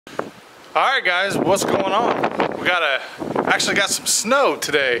Alright guys, what's going on? We actually got some snow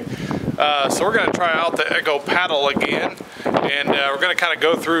today. So we're going to try out the Echo paddle again. And we're going to kind of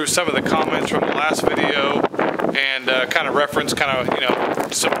go through some of the comments from the last video and kind of reference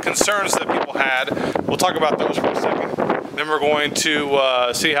some concerns that people had. We'll talk about those for a second. Then we're going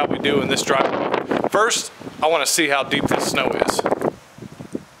to see how we do in this driveway. First, I want to see how deep this snow is.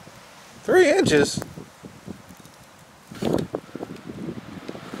 3 inches?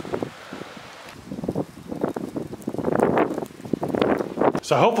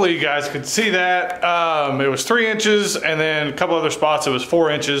 So hopefully you guys could see that. It was 3 inches, and then a couple other spots it was 4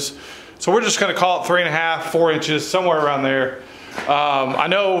 inches. So we're just gonna call it 3.5, 4 inches, somewhere around there. I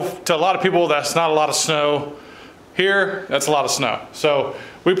know to a lot of people that's not a lot of snow. Here, that's a lot of snow. So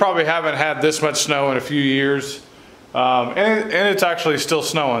we probably haven't had this much snow in a few years. And it's actually still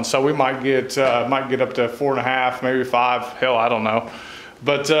snowing, so we might get up to 4.5, maybe 5, hell, I don't know.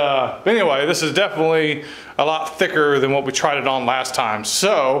 But anyway, this is definitely a lot thicker than what we tried it on last time.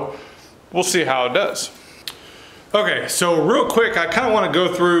 So we'll see how it does. Okay, so real quick, I kind of want to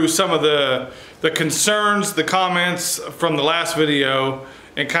go through some of the concerns, the comments from the last video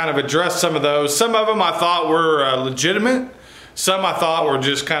and kind of address some of those. Some of them I thought were legitimate. Some I thought were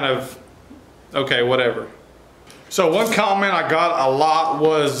just kind of, okay, whatever. So one comment I got a lot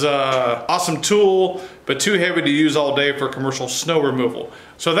was awesome tool, but too heavy to use all day for commercial snow removal.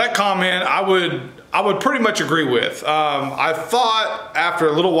 So that comment I would pretty much agree with. I thought after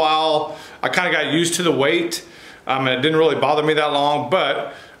a little while I kind of got used to the weight. And it didn't really bother me that long,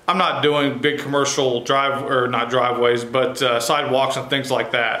 but I'm not doing big commercial not driveways, but sidewalks and things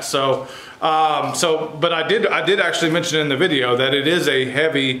like that. But I did actually mention in the video that it is a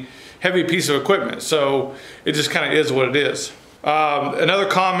heavy piece of equipment, so it just kind of is what it is. Another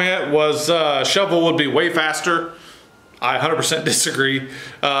comment was shovel would be way faster. I 100% disagree. In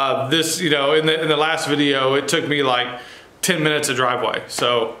the last video, it took me like 10 minutes of driveway,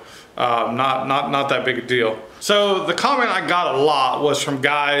 so not that big a deal. So the comment I got a lot was from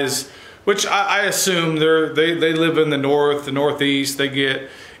guys, which I assume they live in the northeast. They get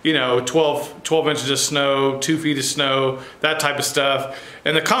 12 inches of snow, 2 feet of snow, that type of stuff.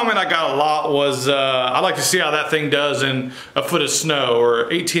 And the comment I got a lot was, I'd like to see how that thing does in a foot of snow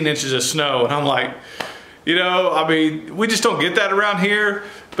or 18 inches of snow. And I'm like, I mean, we just don't get that around here.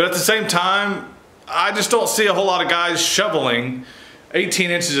 But at the same time, I just don't see a whole lot of guys shoveling 18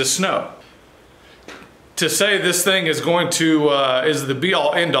 inches of snow. To say this thing is going to, is the be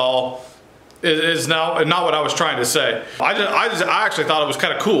all end all, is not what I was trying to say. I actually thought it was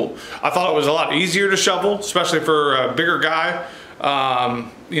kind of cool. I thought it was a lot easier to shovel, especially for a bigger guy.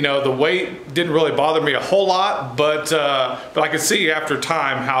 The weight didn't really bother me a whole lot, but I could see after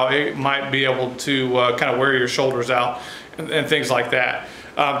time how it might be able to kind of wear your shoulders out and things like that.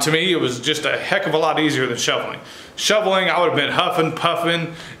 To me, it was just a heck of a lot easier than shoveling. Shoveling, I would have been huffing,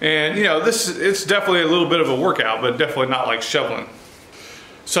 puffing, and it's definitely a little bit of a workout, but definitely not like shoveling.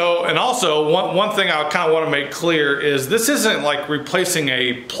 So, and also one thing I kind of want to make clear is this isn't like replacing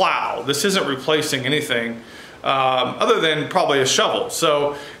a plow. This isn't replacing anything other than probably a shovel.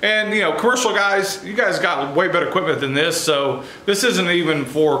 So, and commercial guys, you guys got way better equipment than this. So this isn't even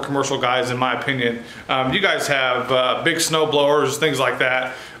for commercial guys, in my opinion. You guys have big snow blowers, things like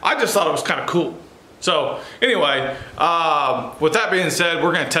that. I just thought it was kind of cool. So anyway, with that being said,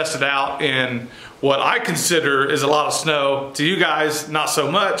 we're going to test it out in what I consider is a lot of snow. To you guys, not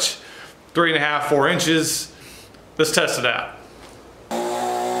so much. 3.5, 4 inches. Let's test it out.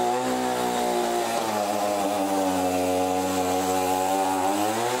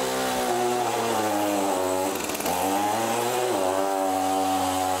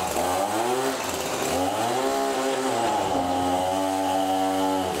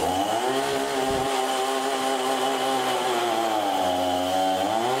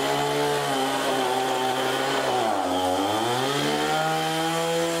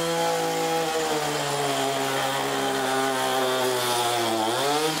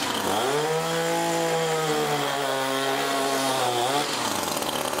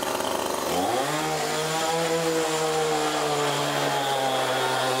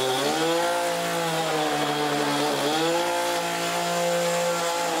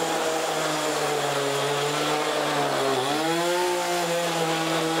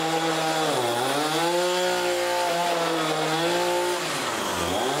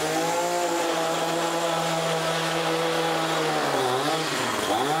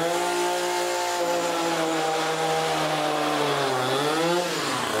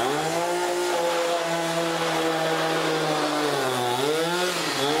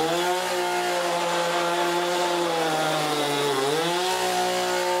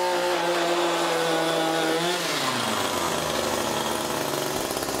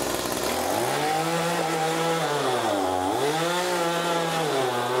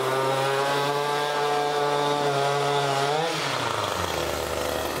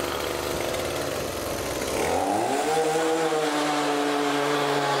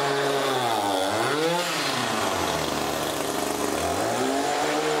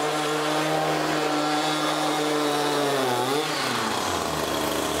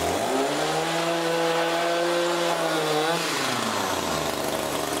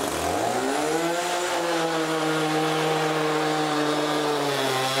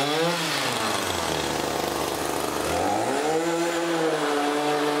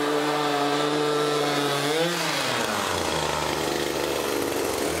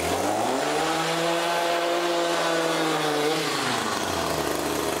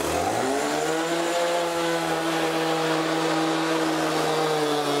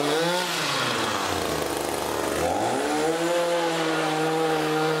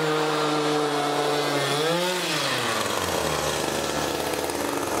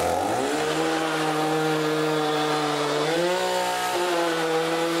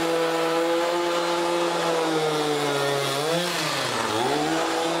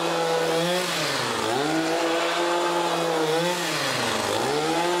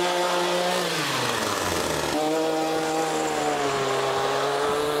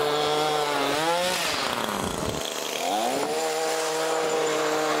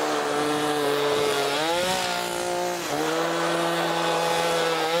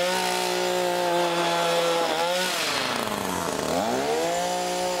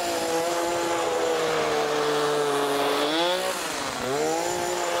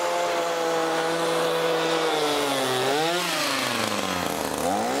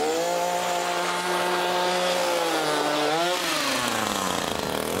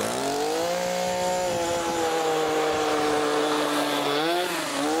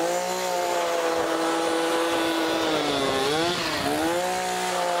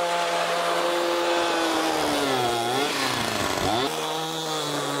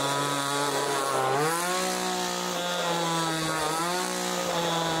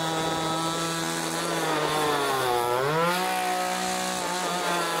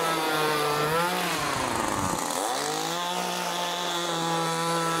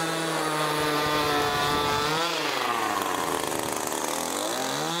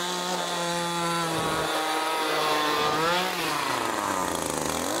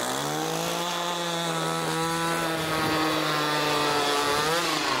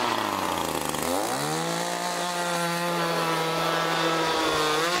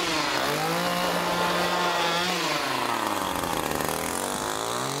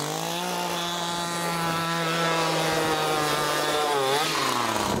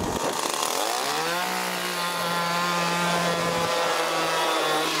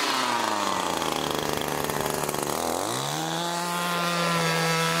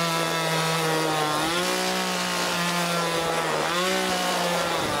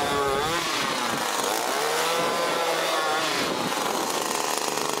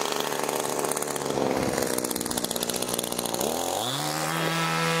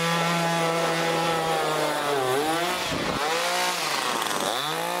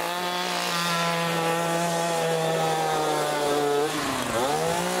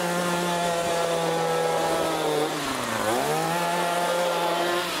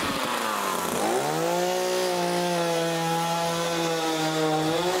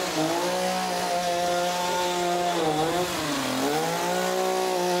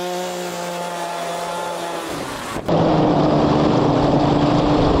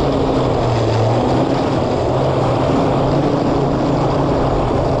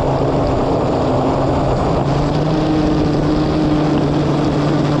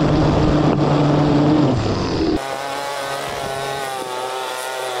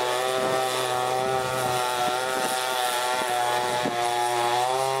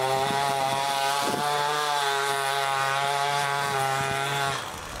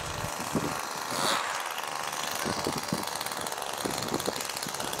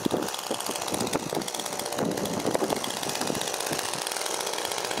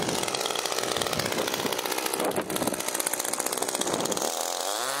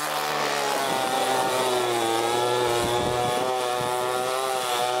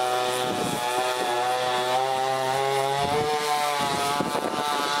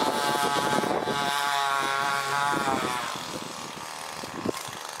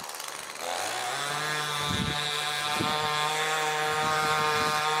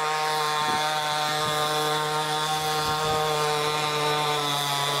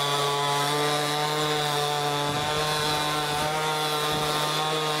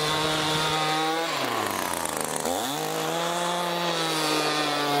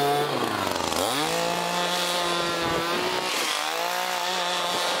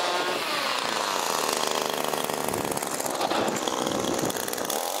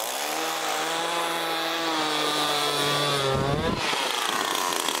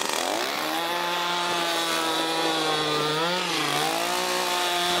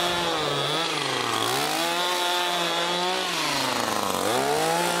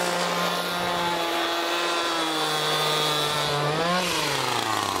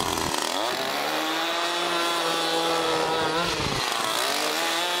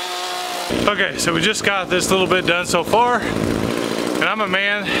 Okay, so we just got this little bit done so far, and I'm a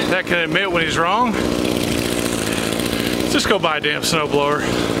man that can admit when he's wrong. Just go buy a damn snowblower.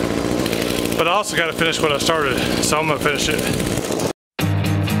 But I also gotta finish what I started, so I'm gonna finish it.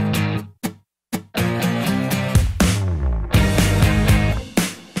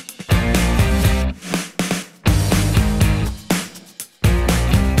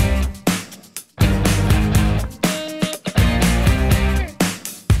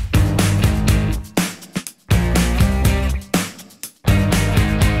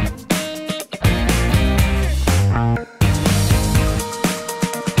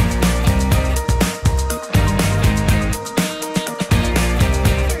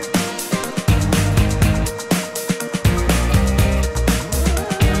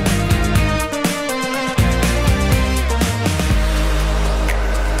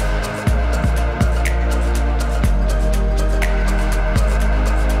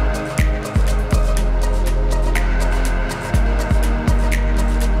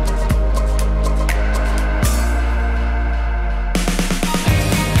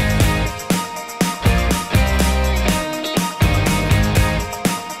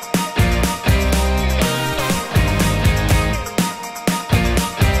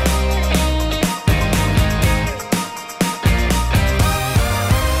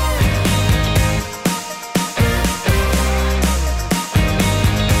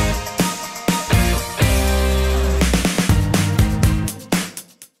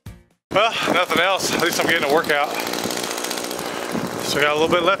 Well, nothing else. At least I'm getting a workout. So got a little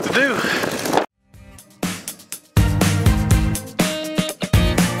bit left to do.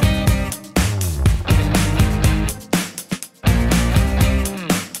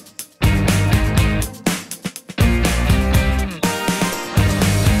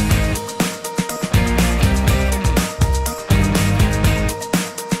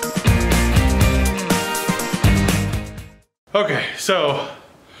 Okay, so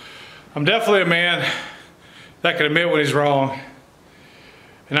I'm definitely a man that can admit when he's wrong.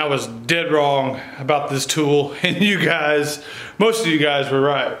 And I was dead wrong about this tool. And you guys, most of you guys were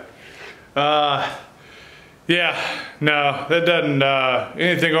right. Yeah, no, that doesn't,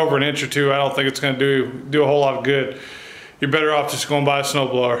 anything over an inch or two, I don't think it's gonna do a whole lot of good. You're better off just going buy a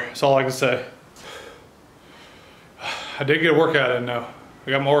snowblower. That's all I can say. I did get a workout in though. I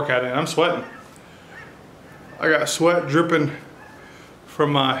got my workout in. I'm sweating. I got sweat dripping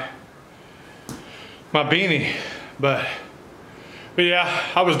from my beanie, but yeah,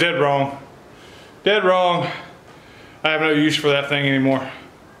 I was dead wrong. Dead wrong. I have no use for that thing anymore.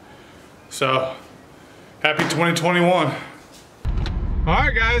 So, happy 2021. All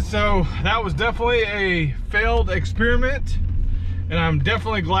right guys, so that was definitely a failed experiment, and I'm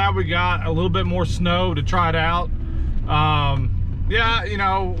definitely glad we got a little bit more snow to try it out. Yeah, you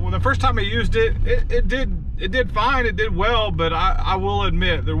know, the first time I used it, it did fine, it did well, but I will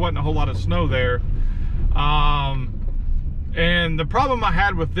admit there wasn't a whole lot of snow there. And the problem I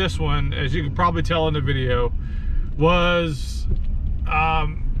had with this one, as you can probably tell in the video, was,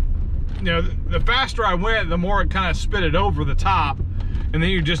 you know, the faster I went, the more it kind of spit it over the top, and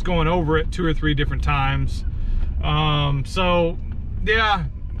then you're just going over it 2 or 3 different times. So yeah,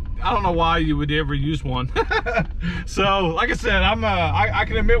 I don't know why you would ever use one. So like I said, I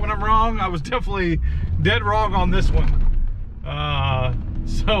can admit when I'm wrong. I was definitely dead wrong on this one.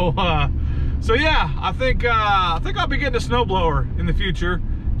 So yeah, I think I'll be getting a snowblower in the future,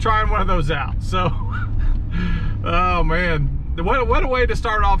 trying one of those out. So, oh man, what a way to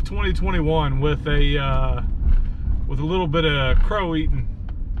start off 2021 with a little bit of crow eating,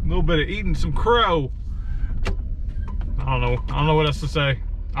 a little bit of eating some crow. I don't know what else to say.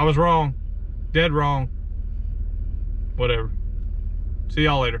 I was wrong, dead wrong. Whatever. See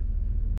y'all later.